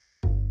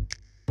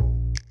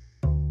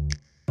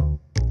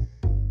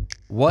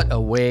What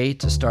a way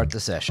to start the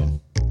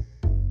session.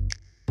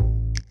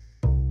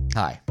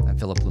 Hi, I'm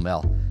Philip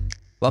Blumel.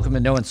 Welcome to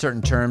No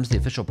Uncertain Terms, the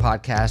official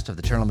podcast of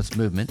the Term Limits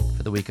Movement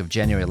for the week of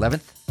January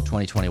 11th,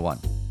 2021.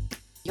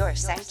 Your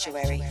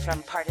sanctuary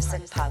from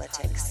partisan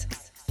politics.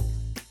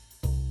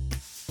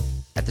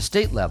 At the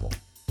state level,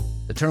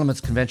 the Term Limits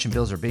Convention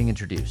bills are being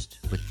introduced,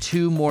 with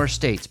 2 more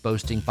states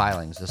boasting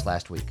filings this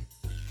last week.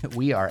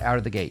 We are out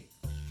of the gate.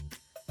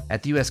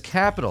 At the U.S.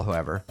 Capitol,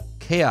 however,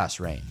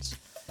 chaos reigns,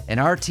 and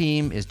our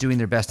team is doing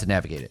their best to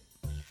navigate it.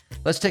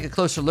 Let's take a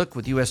closer look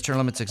with U.S. Term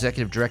Limits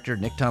Executive Director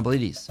Nick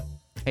Tomboulides.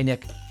 Hey,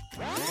 Nick.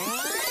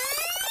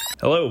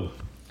 Hello.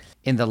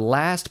 In the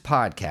last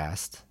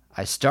podcast,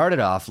 I started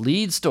off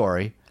lead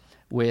story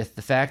with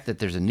the fact that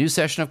there's a new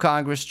session of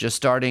Congress just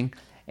starting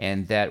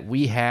and that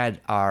we had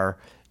our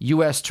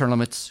U.S. Term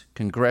Limits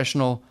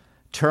Congressional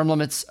Term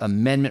Limits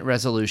Amendment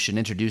Resolution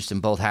introduced in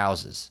both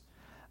houses.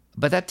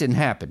 But that didn't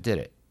happen, did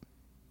it?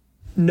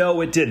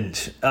 No, it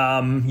didn't.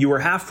 You were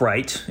half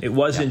right. It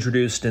was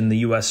introduced in the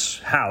U.S.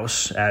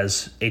 House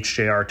as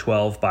HJR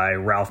 12 by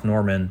Ralph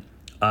Norman,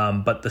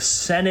 but the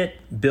Senate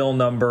bill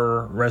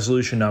number,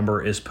 resolution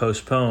number, is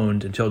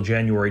postponed until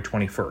January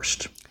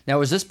 21st. Now,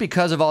 was this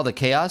because of all the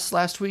chaos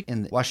last week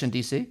in Washington,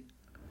 D.C.?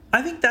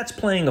 I think that's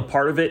playing a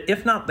part of it.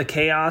 If not the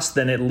chaos,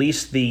 then at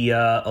least the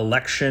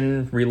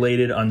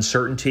election-related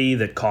uncertainty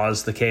that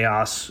caused the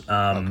chaos.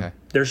 Okay.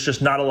 There's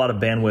just not a lot of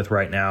bandwidth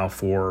right now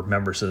for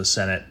members of the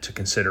Senate to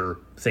consider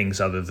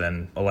things other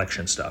than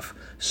election stuff.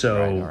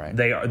 So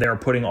they are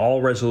putting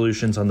all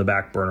resolutions on the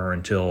back burner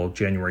until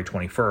January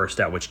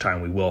 21st, at which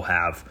time we will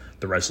have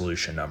the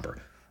resolution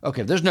number.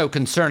 Okay, there's no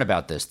concern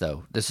about this,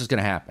 though. This is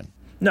going to happen.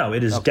 No,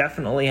 it is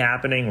definitely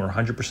happening. We're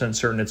 100%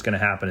 certain it's going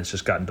to happen. It's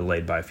just gotten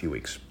delayed by a few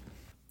weeks.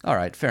 All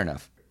right, fair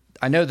enough.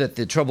 I know that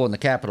the trouble in the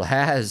Capitol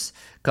has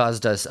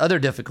caused us other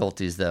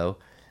difficulties, though.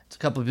 It's a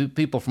couple of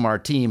people from our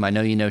team. I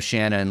know you know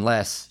Shanna and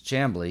Les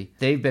Chambly.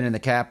 They've been in the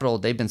Capitol.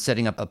 They've been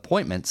setting up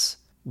appointments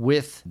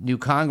with new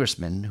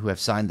congressmen who have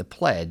signed the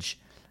pledge.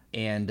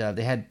 And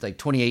they had like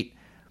 28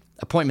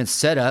 appointments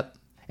set up,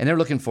 and they're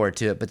looking forward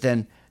to it. But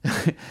then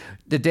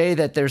the day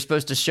that they're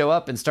supposed to show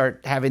up and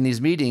start having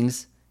these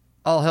meetings,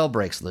 all hell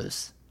breaks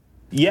loose.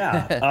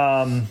 Yeah,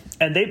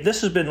 and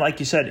this has been, like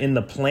you said, in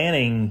the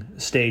planning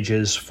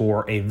stages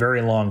for a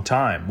very long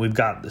time. We've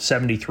got the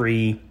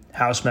 73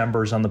 House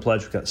members on the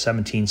pledge. We've got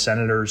 17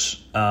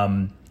 senators.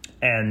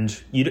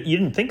 And you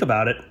didn't think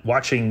about it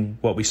watching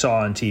what we saw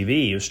on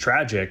TV. It was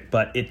tragic,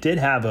 but it did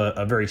have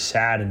a very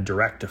sad and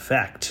direct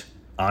effect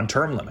on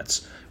term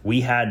limits.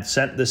 We had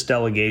sent this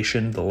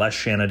delegation, the Les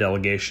Shanna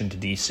delegation, to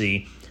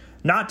D.C.,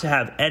 not to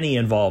have any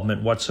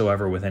involvement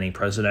whatsoever with any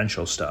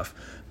presidential stuff,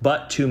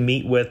 but to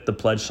meet with the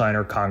pledge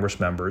signer Congress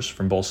members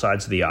from both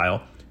sides of the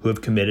aisle who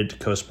have committed to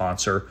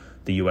co-sponsor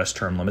the U.S.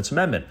 Term Limits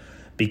Amendment.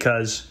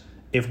 Because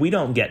if we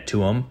don't get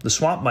to them, the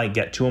swamp might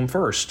get to them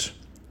first.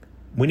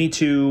 We need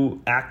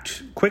to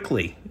act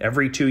quickly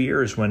every 2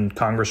 years when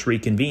Congress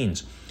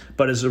reconvenes.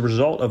 But as a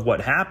result of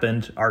what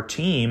happened, our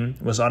team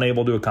was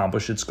unable to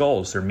accomplish its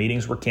goals. Their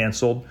meetings were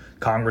canceled.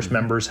 Congress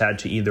members had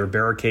to either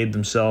barricade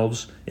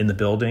themselves in the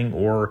building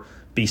or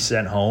be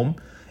sent home.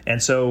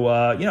 And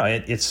so,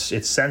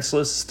 it's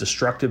senseless,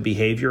 destructive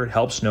behavior. It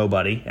helps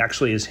nobody.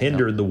 Actually has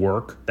hindered the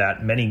work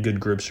that many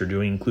good groups are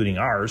doing, including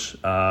ours,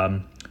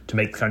 to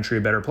make the country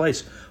a better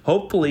place.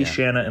 Hopefully,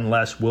 Shanna and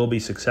Les will be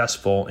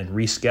successful in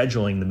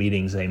rescheduling the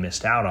meetings they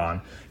missed out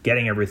on,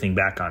 getting everything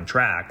back on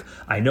track.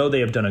 I know they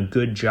have done a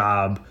good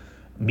job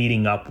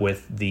meeting up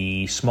with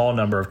the small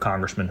number of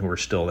congressmen who are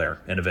still there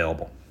and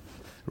available.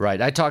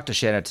 Right. I talked to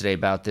Shanna today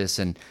about this,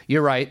 and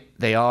you're right.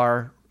 They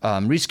are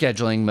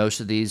rescheduling most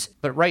of these.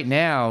 But right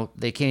now,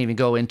 they can't even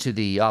go into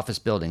the office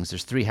buildings.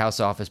 There's 3 House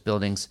office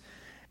buildings,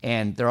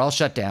 and they're all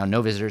shut down,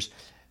 no visitors.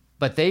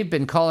 But they've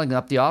been calling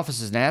up the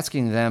offices and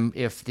asking them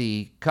if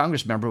the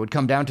Congress member would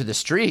come down to the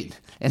street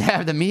and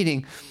have the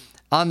meeting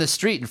on the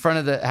street in front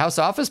of the House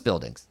office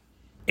buildings.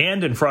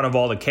 And in front of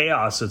all the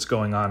chaos that's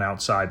going on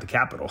outside the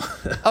Capitol.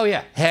 Oh,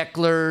 yeah.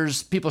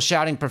 Hecklers, people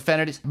shouting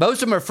profanities.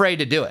 Most of them are afraid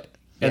to do it.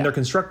 And they're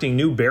constructing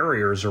new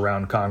barriers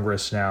around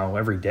Congress now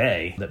every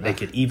day that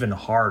make it even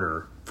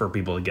harder for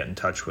people to get in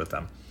touch with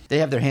them. They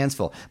have their hands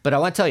full. But I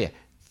want to tell you,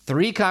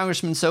 3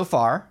 congressmen so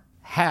far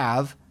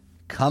have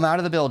come out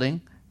of the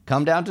building,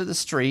 come down to the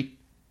street,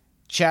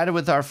 chatted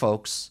with our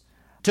folks,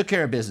 took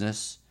care of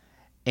business.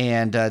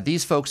 And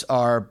these folks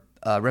are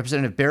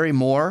Representative Barry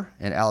Moore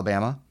in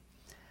Alabama,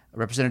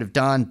 Representative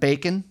Don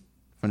Bacon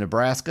from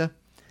Nebraska,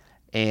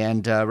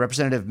 and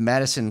Representative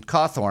Madison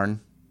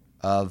Cawthorn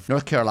of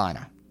North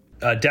Carolina.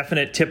 A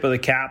definite tip of the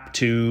cap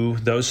to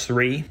those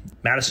 3.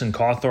 Madison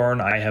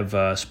Cawthorn, I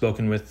have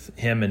spoken with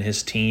him and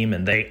his team,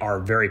 and they are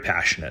very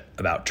passionate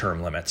about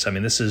term limits. I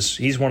mean,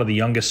 he's one of the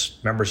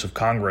youngest members of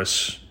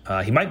Congress.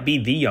 He might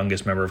be the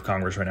youngest member of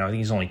Congress right now. I think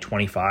he's only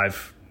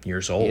 25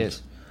 years old. He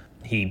is.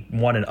 He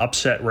won an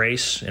upset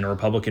race in a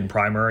Republican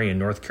primary in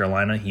North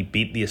Carolina. He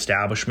beat the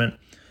establishment.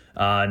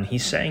 And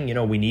he's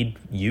saying, we need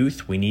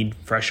youth, we need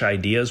fresh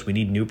ideas, we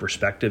need new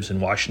perspectives in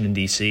Washington,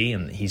 D.C.,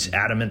 and he's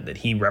adamant that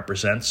he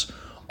represents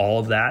all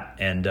of that,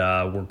 and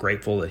we're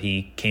grateful that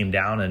he came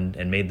down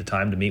and made the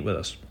time to meet with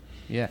us.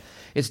 Yeah.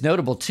 It's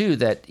notable, too,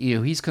 that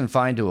he's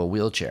confined to a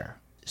wheelchair.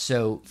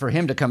 So for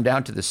him to come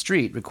down to the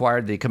street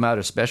required they come out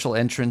a special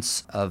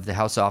entrance of the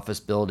House office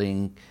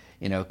building,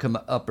 come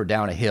up or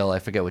down a hill. I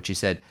forget what she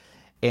said.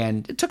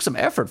 And it took some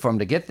effort for him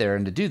to get there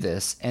and to do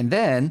this. And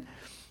then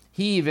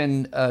he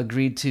even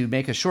agreed to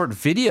make a short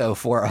video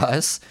for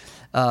us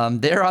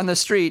there on the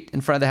street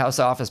in front of the House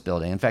office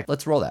building. In fact,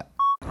 let's roll that.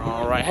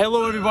 All right.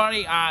 Hello,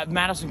 everybody.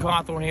 Madison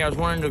Cawthorn here. I was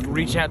wanting to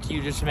reach out to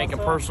you just to make a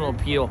personal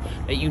appeal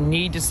that you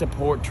need to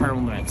support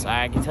term limits.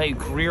 I can tell you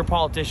career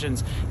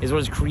politicians is what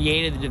has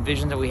created the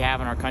division that we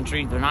have in our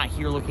country. They're not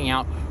here looking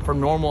out for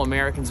normal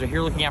Americans. They're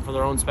here looking out for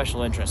their own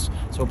special interests.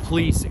 So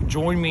please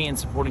join me in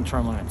supporting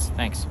term limits.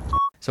 Thanks.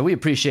 So we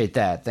appreciate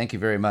that. Thank you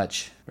very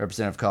much,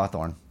 Representative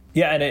Cawthorn.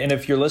 Yeah, and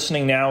if you're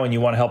listening now and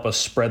you want to help us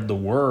spread the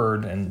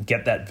word and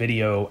get that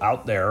video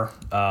out there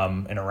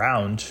and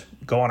around,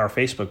 go on our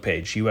Facebook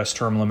page, U.S.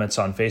 Term Limits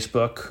on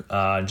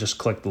Facebook. Just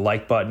click the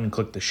like button,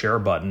 click the share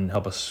button,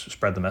 help us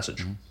spread the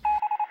message.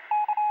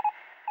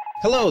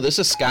 Hello, this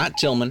is Scott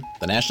Tillman,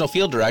 the National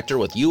Field Director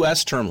with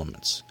U.S. Term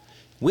Limits.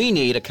 We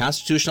need a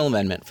constitutional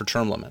amendment for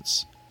term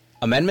limits.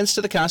 Amendments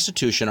to the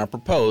Constitution are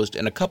proposed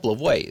in a couple of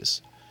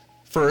ways.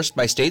 First,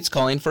 by states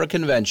calling for a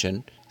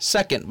convention.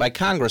 Second, by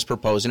Congress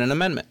proposing an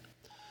amendment.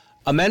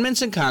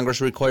 Amendments in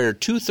Congress require a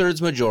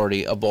 2/3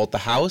 majority of both the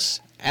House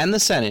and the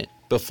Senate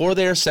before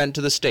they are sent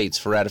to the states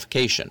for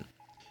ratification.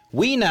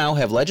 We now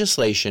have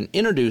legislation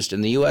introduced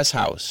in the U.S.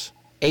 House,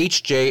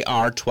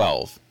 HJR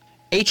 12.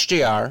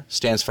 HJR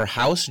stands for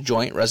House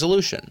Joint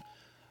Resolution.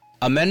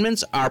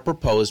 Amendments are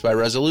proposed by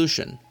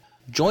resolution.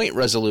 Joint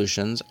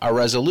resolutions are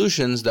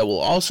resolutions that will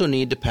also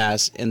need to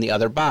pass in the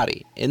other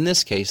body, in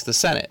this case the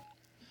Senate.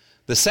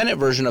 The Senate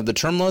version of the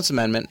Term Limits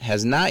Amendment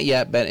has not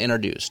yet been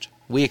introduced.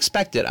 We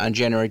expect it on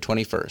January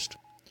 21st.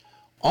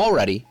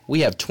 Already,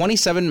 we have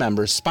 27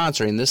 members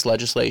sponsoring this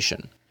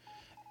legislation.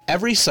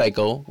 Every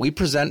cycle, we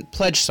present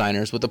pledge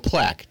signers with a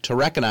plaque to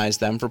recognize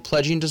them for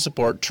pledging to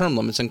support term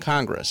limits in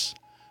Congress.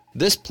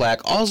 This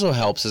plaque also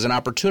helps as an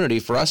opportunity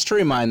for us to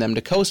remind them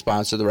to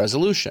co-sponsor the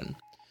resolution.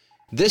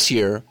 This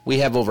year, we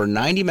have over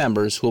 90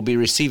 members who will be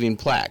receiving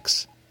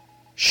plaques.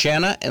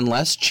 Shanna and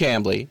Les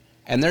Chambly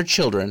and their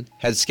children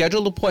had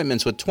scheduled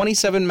appointments with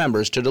 27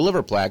 members to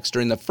deliver plaques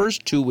during the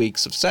first 2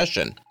 weeks of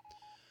session.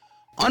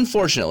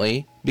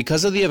 Unfortunately,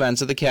 because of the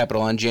events at the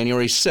Capitol on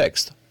January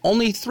 6th,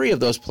 only 3 of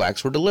those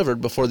plaques were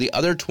delivered before the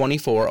other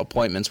 24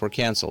 appointments were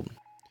canceled.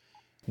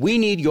 We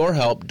need your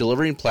help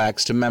delivering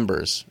plaques to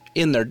members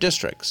in their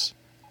districts.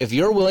 If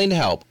you're willing to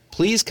help,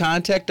 please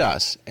contact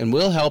us and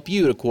we'll help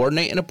you to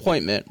coordinate an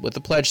appointment with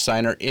the pledge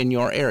signer in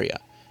your area.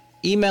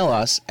 Email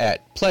us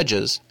at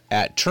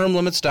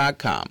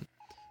pledges@termlimits.com.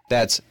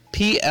 That's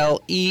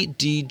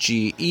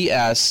PLEDGES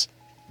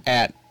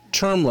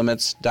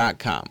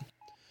 @termlimits.com.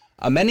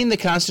 Amending the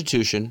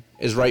Constitution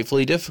is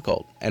rightfully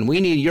difficult, and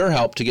we need your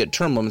help to get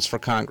term limits for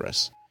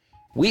Congress.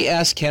 We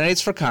ask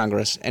candidates for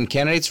Congress and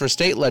candidates for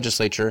state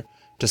legislature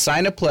to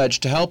sign a pledge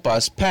to help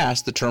us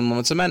pass the Term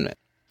Limits Amendment.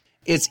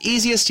 It's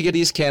easiest to get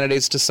these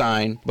candidates to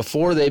sign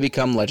before they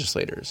become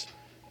legislators,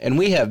 and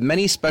we have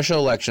many special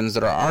elections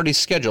that are already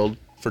scheduled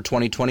for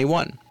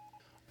 2021.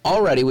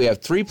 Already, we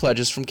have 3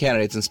 pledges from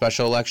candidates in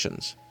special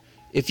elections.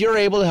 If you're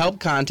able to help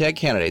contact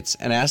candidates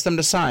and ask them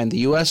to sign the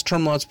U.S.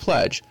 Term Limits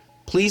Pledge,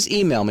 please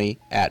email me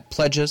at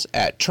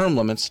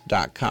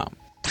pledges@termlimits.com.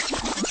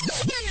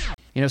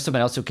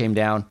 Someone else who came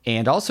down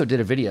and also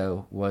did a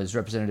video was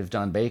Representative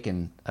Don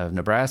Bacon of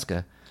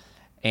Nebraska.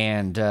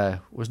 And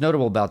what's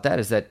notable about that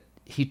is that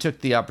he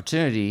took the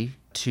opportunity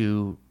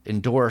to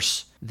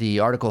endorse the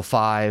Article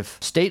 5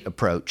 state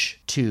approach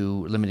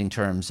to limiting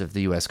terms of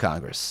the U.S.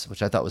 Congress,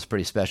 which I thought was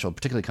pretty special,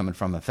 particularly coming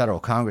from a federal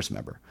Congress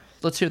member.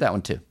 Let's hear that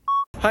one, too.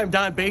 Hi, I'm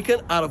Don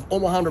Bacon out of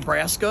Omaha,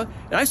 Nebraska,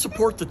 and I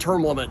support the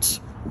term limits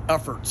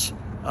efforts.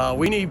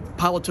 We need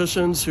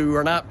politicians who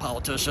are not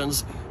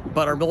politicians,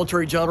 but are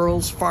military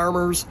generals,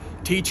 farmers,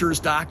 teachers,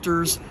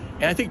 doctors,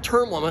 and I think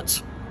term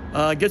limits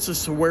gets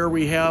us to where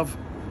we have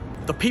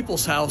the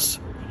people's house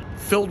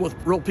filled with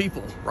real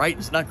people, right?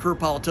 It's not career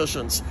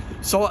politicians.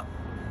 So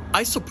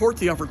I support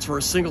the efforts for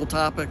a single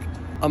topic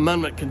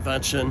amendment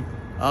convention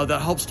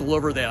that helps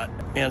deliver that.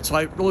 And so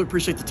I really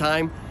appreciate the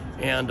time,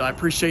 and I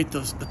appreciate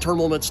the term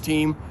limits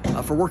team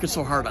for working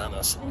so hard on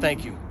this.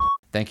 Thank you.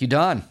 Thank you,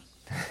 Don.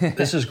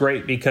 This is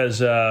great because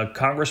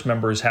Congress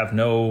members have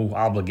no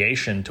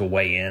obligation to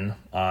weigh in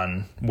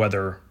on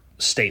whether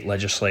state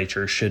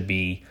legislatures should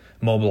be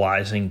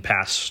mobilizing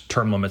past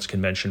term limits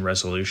convention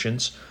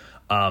resolutions.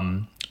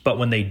 But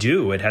when they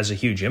do, it has a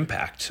huge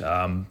impact.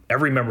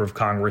 Every member of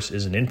Congress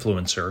is an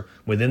influencer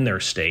within their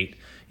state,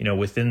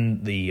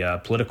 within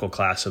the political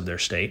class of their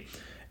state.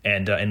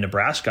 And in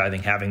Nebraska, I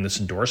think having this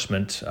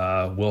endorsement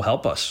will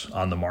help us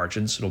on the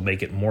margins. It'll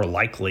make it more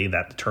likely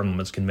that the Term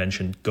Limits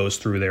Convention goes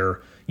through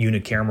their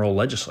unicameral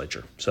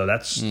legislature. So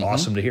that's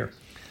awesome to hear.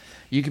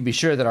 You can be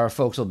sure that our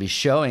folks will be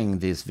showing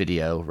this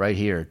video right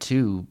here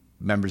to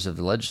members of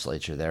the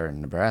legislature there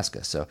in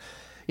Nebraska. So,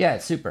 yeah,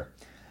 it's super.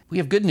 We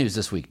have good news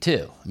this week,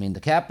 too. I mean, the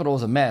Capitol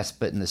is a mess,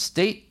 but in the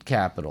state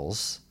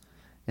capitals,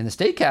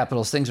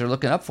 things are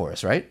looking up for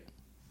us, right?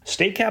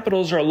 State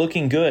capitals are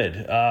looking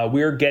good.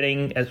 We're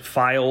getting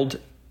filed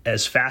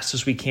as fast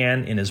as we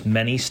can in as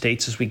many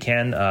states as we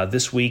can.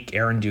 This week,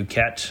 Aaron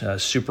Duquette, a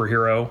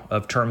superhero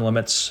of term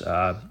limits,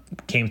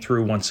 came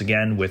through once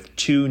again with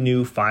 2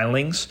 new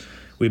filings.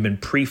 We've been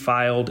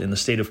pre-filed in the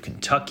state of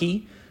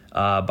Kentucky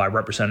by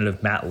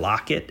Representative Matt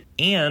Lockett,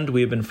 and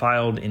we have been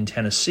filed in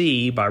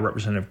Tennessee by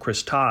Representative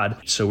Chris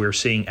Todd. So we're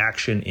seeing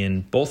action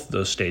in both of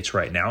those states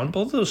right now, and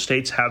both of those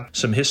states have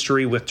some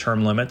history with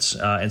term limits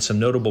and some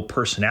notable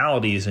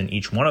personalities in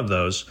each one of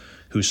those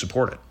who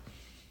support it.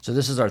 So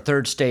this is our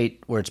 3rd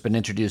state where it's been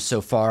introduced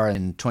so far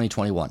in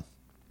 2021.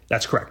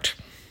 That's correct.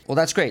 Well,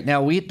 that's great.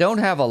 Now, we don't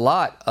have a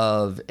lot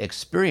of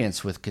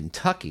experience with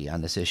Kentucky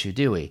on this issue,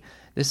 do we?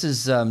 This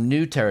is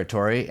new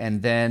territory,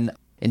 and then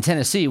in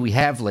Tennessee, we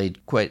have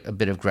laid quite a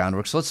bit of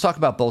groundwork. So let's talk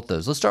about both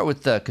those. Let's start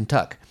with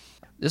Kentucky.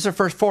 This is our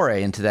first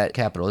foray into that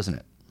capital, isn't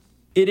it?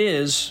 It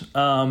is,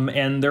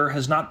 and there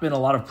has not been a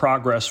lot of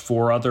progress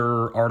for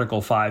other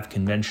Article 5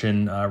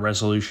 convention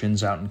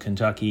resolutions out in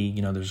Kentucky.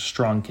 You know, there's a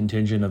strong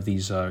contingent of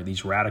these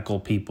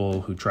radical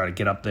people who try to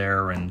get up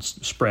there and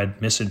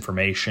spread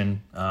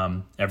misinformation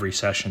every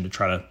session to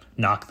try to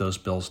knock those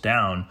bills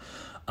down.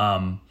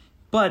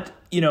 But,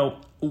 you know,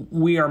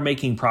 we are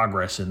making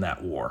progress in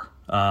that war.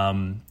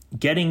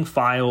 Getting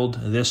filed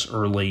this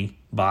early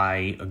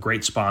by a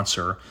great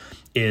sponsor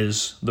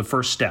is the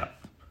first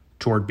step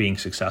toward being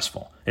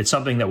successful. It's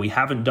something that we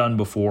haven't done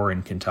before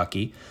in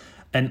Kentucky.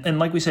 And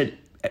like we said,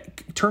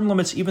 term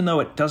limits, even though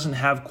it doesn't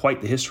have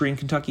quite the history in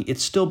Kentucky,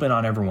 it's still been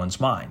on everyone's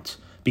minds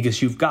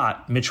because you've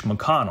got Mitch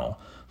McConnell,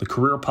 the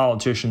career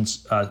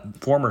politician's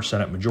former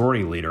Senate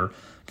Majority Leader,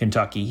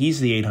 Kentucky.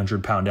 He's the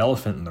 800-pound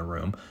elephant in the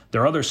room.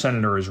 Their other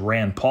senator is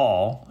Rand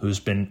Paul, who's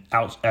been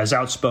as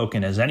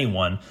outspoken as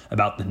anyone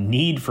about the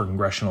need for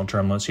congressional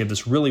term limits. You have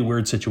this really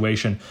weird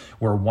situation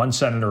where one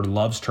senator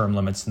loves term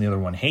limits and the other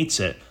one hates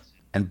it.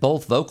 And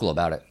both vocal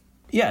about it.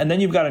 Yeah, and then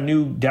you've got a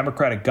new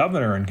Democratic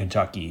governor in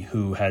Kentucky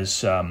who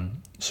has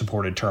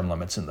supported term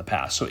limits in the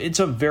past. So it's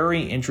a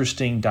very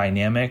interesting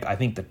dynamic. I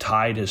think the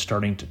tide is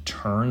starting to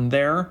turn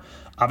there.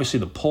 Obviously,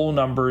 the poll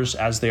numbers,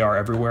 as they are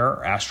everywhere,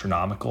 are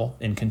astronomical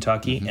in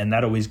Kentucky, and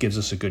that always gives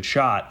us a good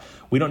shot.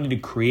 We don't need to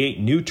create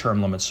new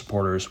term limit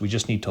supporters. We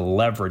just need to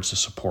leverage the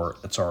support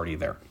that's already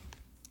there.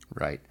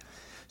 Right.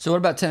 So what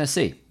about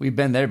Tennessee? We've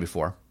been there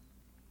before.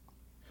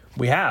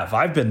 We have.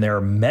 I've been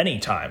there many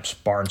times,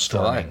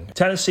 barnstorming.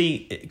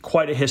 Tennessee,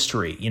 quite a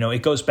history. You know,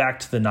 it goes back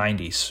to the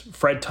 90s.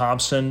 Fred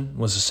Thompson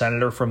was a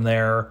senator from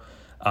there,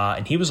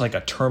 and he was like a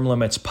term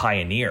limits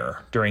pioneer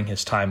during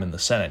his time in the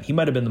Senate. He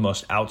might have been the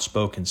most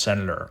outspoken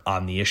senator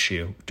on the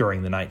issue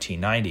during the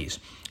 1990s.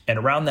 And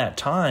around that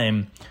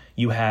time,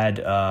 you had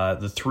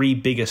the 3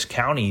 biggest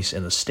counties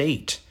in the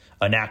state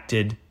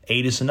enacted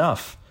 8 is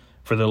enough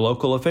for the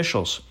local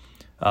officials.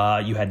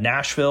 You had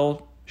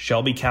Nashville,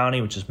 Shelby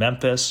County, which is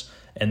Memphis,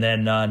 and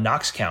then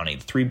Knox County,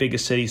 the 3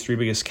 biggest cities, 3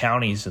 biggest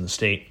counties in the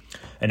state,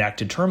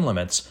 enacted term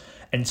limits.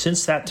 And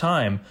since that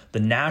time, the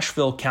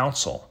Nashville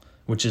Council,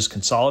 which is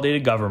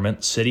consolidated government,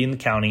 the city and the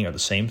county are the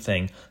same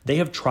thing, they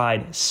have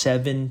tried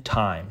 7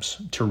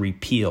 times to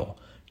repeal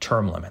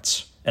term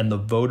limits. And the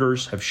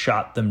voters have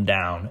shot them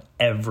down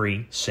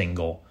every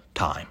single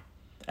time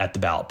at the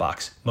ballot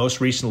box,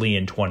 most recently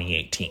in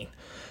 2018.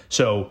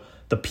 So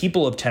the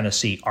people of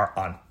Tennessee are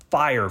on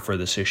fire for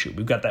this issue.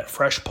 We've got that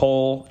fresh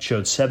poll,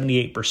 showed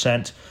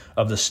 78%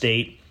 of the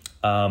state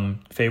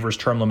favors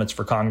term limits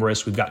for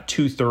Congress. We've got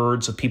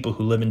 2/3 of people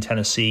who live in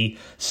Tennessee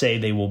say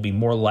they will be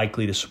more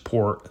likely to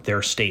support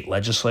their state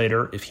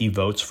legislator if he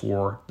votes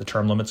for the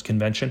term limits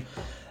convention.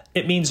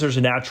 It means there's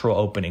a natural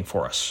opening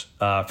for us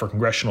for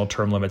congressional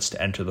term limits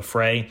to enter the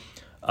fray.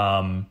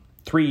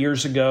 3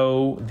 years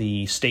ago,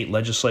 the state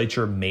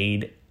legislature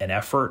made an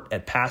effort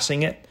at passing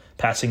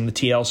the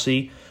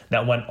TLC.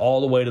 That went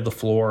all the way to the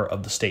floor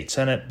of the state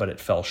Senate, but it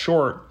fell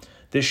short.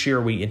 This year,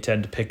 we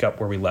intend to pick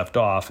up where we left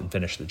off and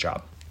finish the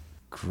job.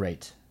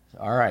 Great.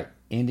 All right.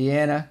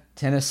 Indiana,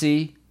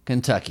 Tennessee,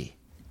 Kentucky.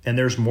 And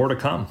there's more to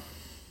come.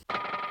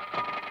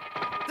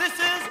 This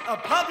is a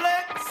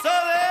public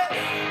service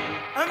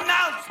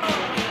announcement.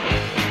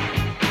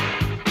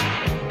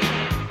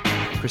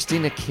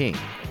 Christina King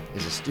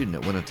is a student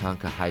at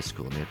Winnetonka High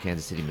School near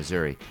Kansas City,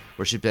 Missouri,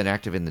 where she's been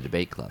active in the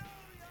debate club.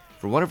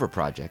 For one of her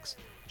projects,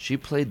 she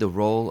played the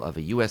role of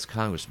a U.S.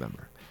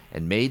 Congressmember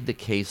and made the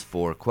case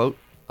for, quote,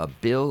 a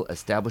bill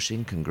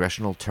establishing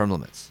congressional term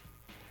limits.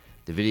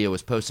 The video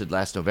was posted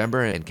last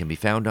November and can be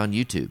found on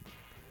YouTube.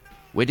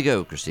 Way to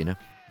go, Christina.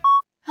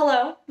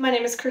 Hello, my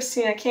name is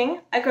Christina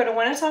King. I go to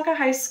Winnetonka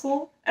High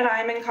School, and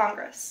I am in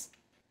Congress.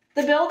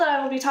 The bill that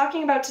I will be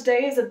talking about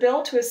today is a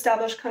bill to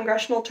establish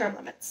congressional term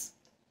limits.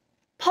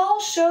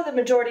 Polls show the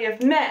majority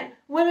of men,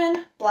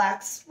 women,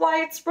 blacks,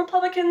 whites,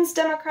 Republicans,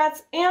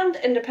 Democrats, and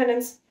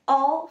independents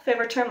all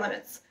favor term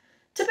limits,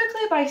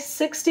 typically by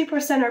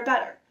 60% or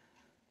better.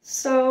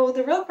 So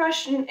the real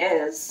question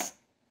is,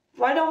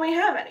 why don't we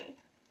have any?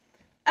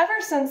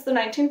 Ever since the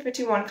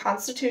 1951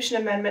 Constitution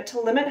Amendment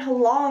to limit how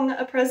long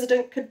a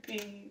president could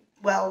be,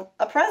 well,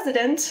 a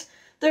president,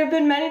 there have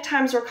been many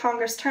times where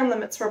Congress term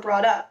limits were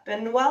brought up,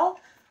 and, well,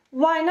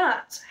 why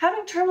not?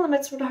 Having term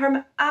limits would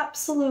harm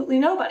absolutely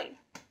nobody.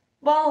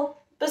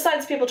 Well,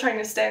 besides people trying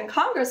to stay in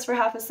Congress for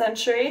half a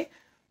century,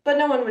 but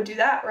no one would do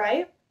that,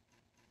 right?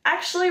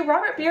 Actually,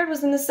 Robert Beard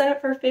was in the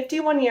Senate for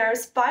 51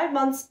 years, 5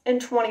 months,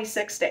 and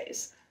 26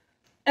 days.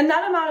 In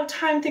that amount of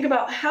time, think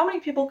about how many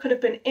people could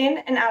have been in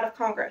and out of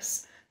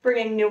Congress,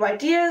 bringing new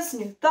ideas,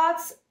 new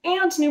thoughts,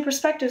 and new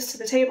perspectives to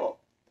the table.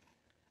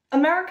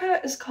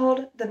 America is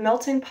called the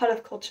melting pot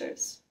of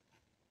cultures.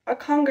 Our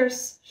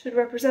Congress should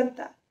represent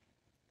that.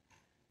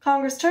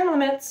 Congress term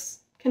limits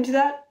can do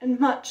that and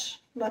much,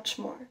 much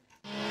more.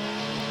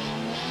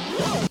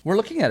 We're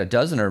looking at a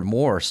dozen or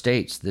more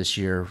states this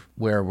year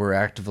where we're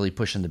actively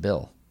pushing the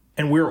bill.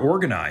 And we're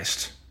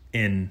organized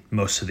in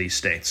most of these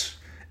states.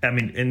 I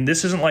mean, and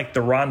this isn't like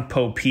the Ron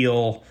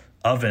Popeil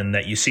oven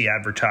that you see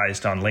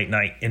advertised on late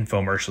night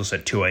infomercials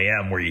at 2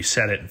 a.m. where you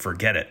set it and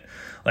forget it.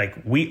 Like,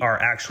 we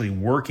are actually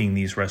working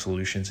these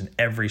resolutions in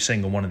every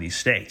single one of these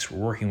states.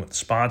 We're working with the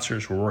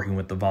sponsors. We're working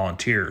with the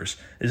volunteers.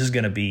 This is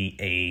going to be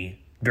a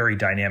very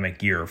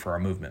dynamic year for our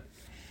movement.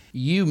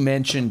 You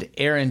mentioned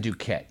Aaron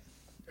Duquette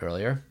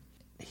earlier.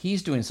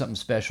 He's doing something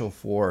special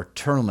for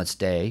Term Limits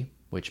Day,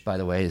 which, by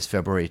the way, is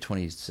February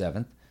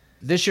 27th.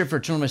 This year for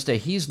Term Limits Day,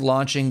 he's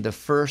launching the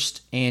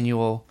first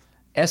annual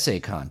essay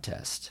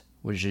contest,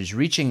 which is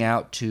reaching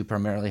out to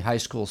primarily high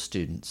school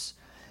students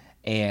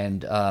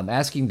and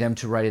asking them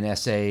to write an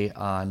essay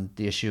on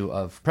the issue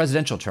of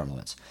presidential term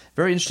limits.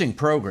 Very interesting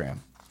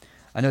program.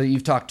 I know that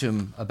you've talked to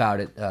him about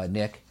it,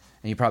 Nick,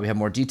 and you probably have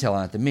more detail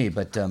on it than me,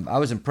 but I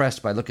was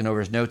impressed by looking over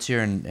his notes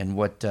here and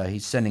what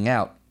he's sending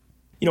out.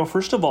 You know,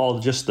 first of all,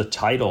 just the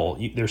title.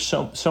 There's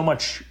so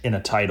much in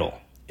a title.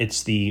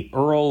 It's the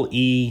Earl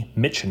E.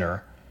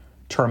 Michener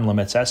Term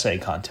Limits Essay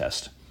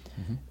Contest.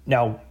 Mm-hmm.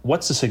 Now,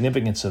 what's the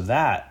significance of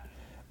that?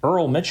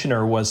 Earl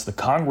Michener was the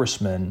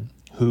congressman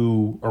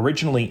who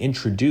originally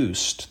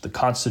introduced the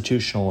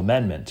constitutional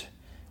amendment,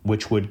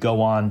 which would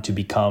go on to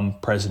become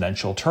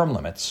presidential term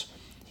limits.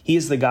 He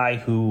is the guy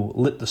who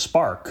lit the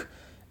spark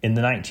in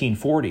the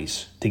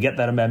 1940s to get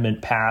that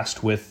amendment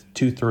passed with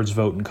 2/3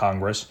 vote in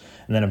Congress,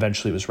 and then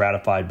eventually it was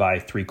ratified by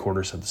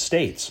 3/4 of the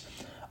states.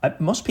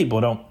 Most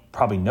people don't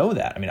probably know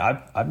that. I mean,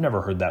 I've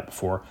never heard that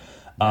before,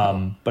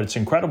 but it's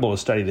incredible to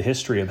study the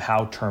history of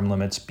how term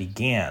limits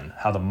began,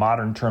 how the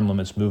modern term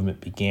limits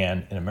movement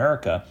began in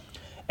America.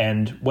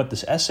 And what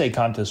this essay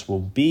contest will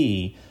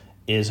be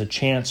is a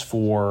chance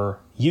for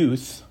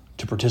youth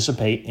to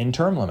participate in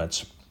term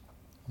limits.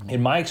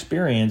 In my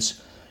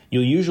experience,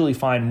 you'll usually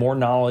find more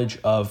knowledge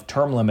of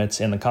term limits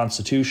in the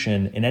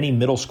Constitution in any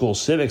middle school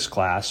civics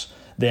class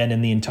than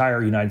in the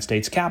entire United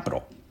States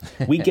Capitol.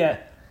 We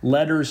get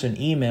letters and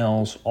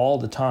emails all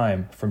the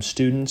time from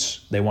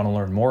students. They want to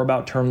learn more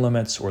about term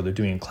limits, or they're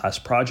doing a class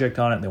project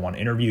on it. They want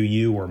to interview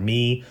you or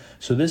me.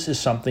 So this is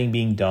something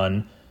being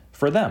done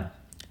for them.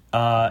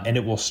 And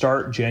it will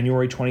start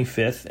January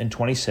 25th and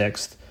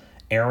 26th.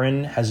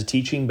 Aaron has a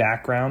teaching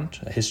background,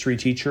 a history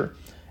teacher.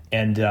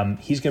 And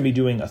he's going to be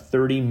doing a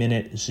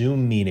 30-minute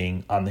Zoom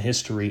meeting on the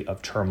history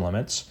of term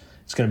limits.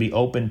 It's going to be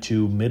open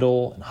to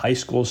middle and high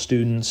school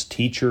students,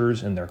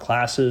 teachers, and their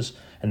classes.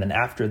 And then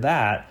after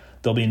that,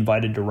 they'll be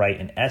invited to write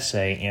an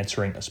essay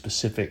answering a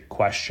specific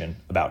question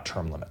about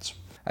term limits.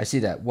 I see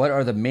that. What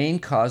are the main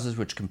causes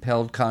which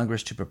compelled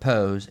Congress to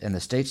propose and the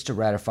states to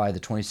ratify the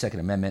 22nd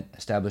Amendment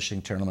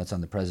establishing term limits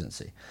on the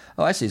presidency?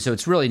 Oh, I see. So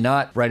it's really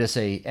not write us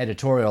a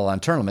editorial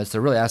on term limits.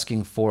 They're really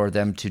asking for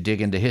them to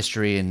dig into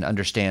history and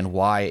understand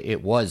why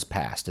it was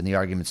passed and the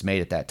arguments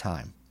made at that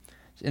time.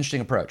 It's an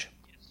interesting approach.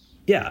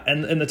 Yeah,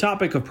 and the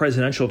topic of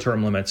presidential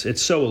term limits,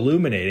 it's so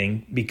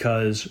illuminating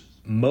because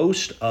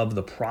most of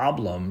the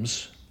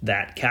problems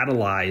that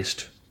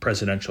catalyzed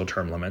presidential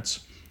term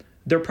limits,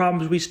 they're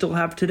problems we still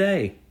have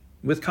today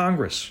with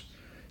Congress.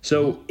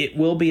 So it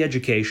will be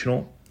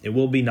educational, it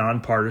will be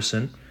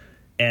nonpartisan,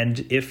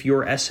 and if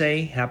your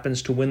essay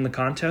happens to win the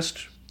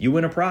contest, you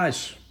win a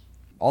prize.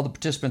 All the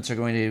participants are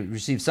going to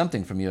receive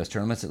something from U.S.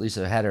 Term Limits, at least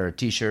a hat or a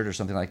T-shirt or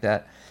something like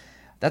that.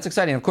 That's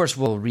exciting. Of course,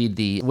 we'll read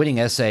the winning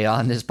essay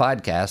on this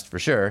podcast for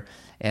sure,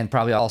 and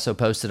probably also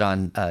post it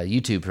on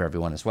YouTube for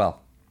everyone as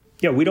well.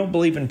 Yeah, we don't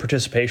believe in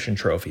participation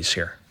trophies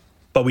here,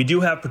 but we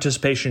do have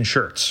participation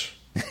shirts.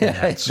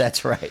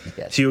 That's right.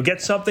 Yes. So you'll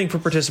get something for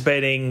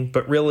participating,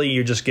 but really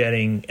you're just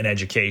getting an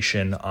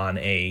education on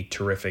a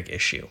terrific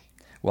issue.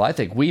 Well, I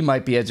think we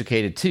might be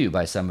educated too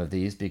by some of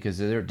these because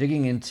they're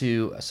digging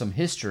into some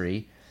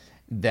history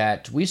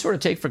that we sort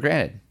of take for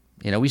granted.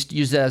 You know, we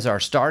use that as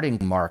our starting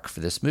mark for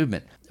this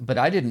movement. But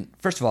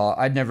first of all,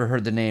 I'd never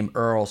heard the name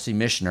Earl C.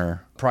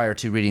 Michener prior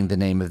to reading the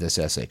name of this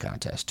essay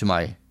contest, to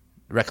my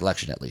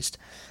recollection at least.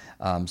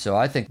 So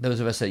I think those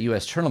of us at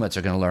U.S. Term Limits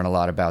are going to learn a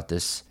lot about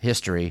this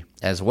history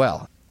as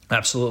well.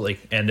 Absolutely.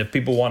 And if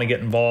people want to get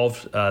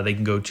involved, they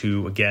can go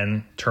to,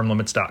 again,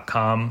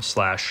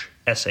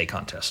 termlimits.com/essay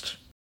contest.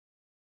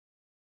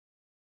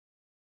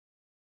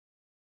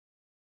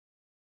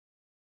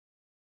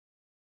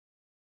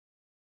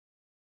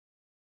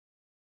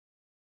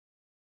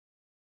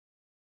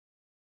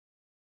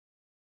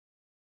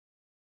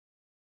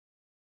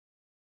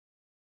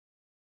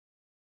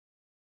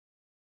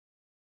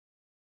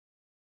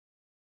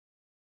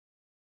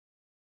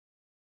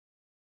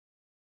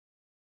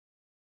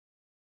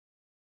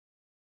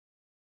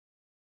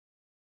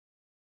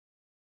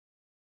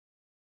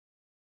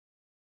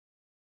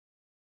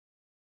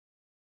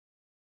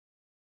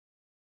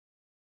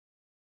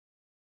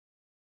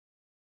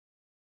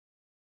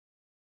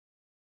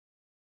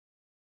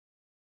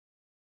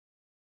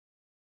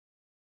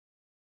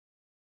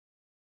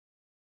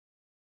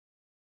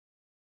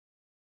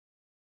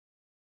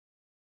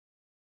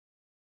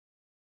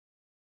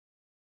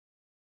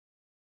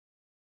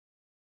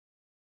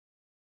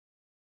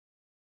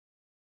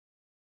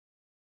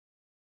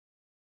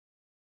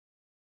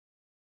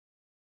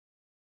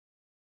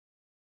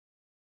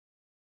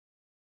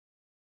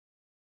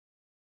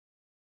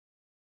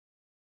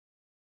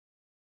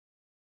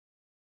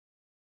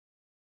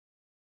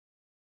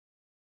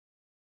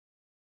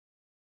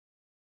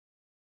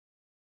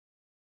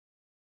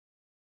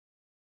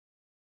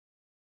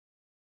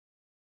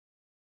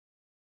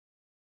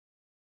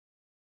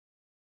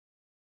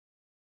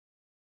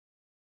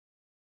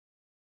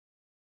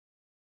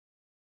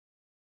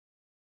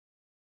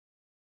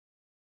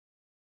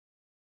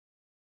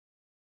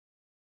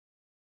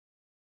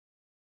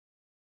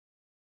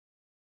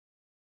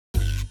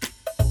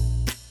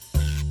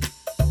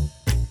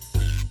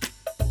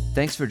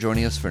 Thanks for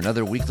joining us for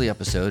another weekly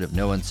episode of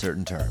No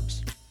Uncertain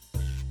Terms.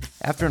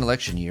 After an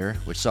election year,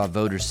 which saw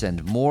voters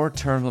send more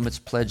term limits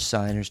pledge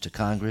signers to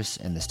Congress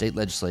and the state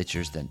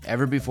legislatures than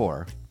ever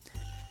before,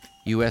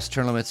 U.S.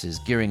 Term Limits is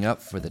gearing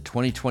up for the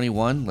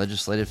 2021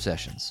 legislative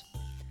sessions.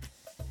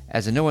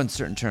 As a No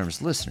Uncertain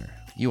Terms listener,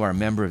 you are a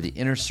member of the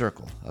inner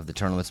circle of the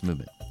Term Limits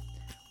movement.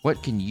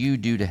 What can you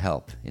do to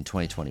help in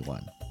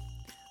 2021?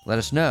 Let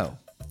us know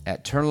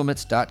at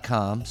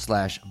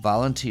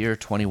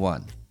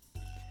termlimits.com/volunteer21.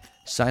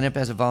 Sign up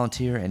as a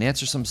volunteer and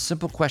answer some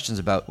simple questions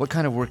about what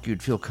kind of work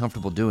you'd feel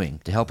comfortable doing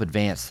to help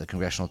advance the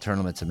Congressional Term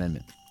Limits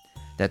Amendment.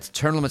 That's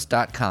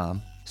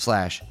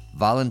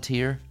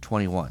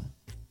termlimits.com/volunteer21.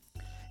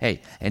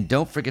 Hey, and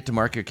don't forget to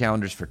mark your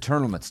calendars for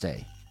Term Limits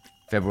Day,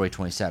 February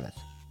 27th.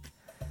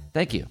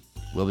 Thank you.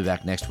 We'll be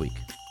back next week.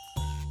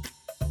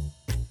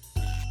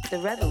 The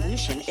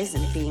revolution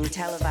isn't being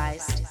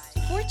televised.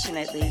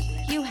 Fortunately,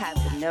 you have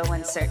the No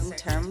Uncertain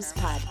Terms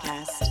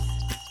podcast.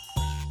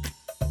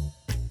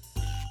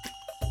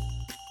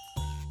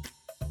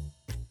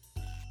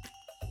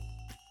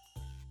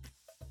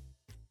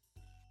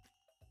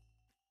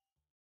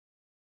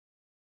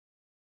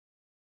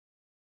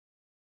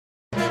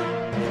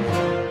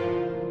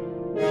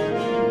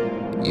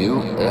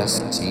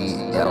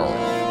 USTL.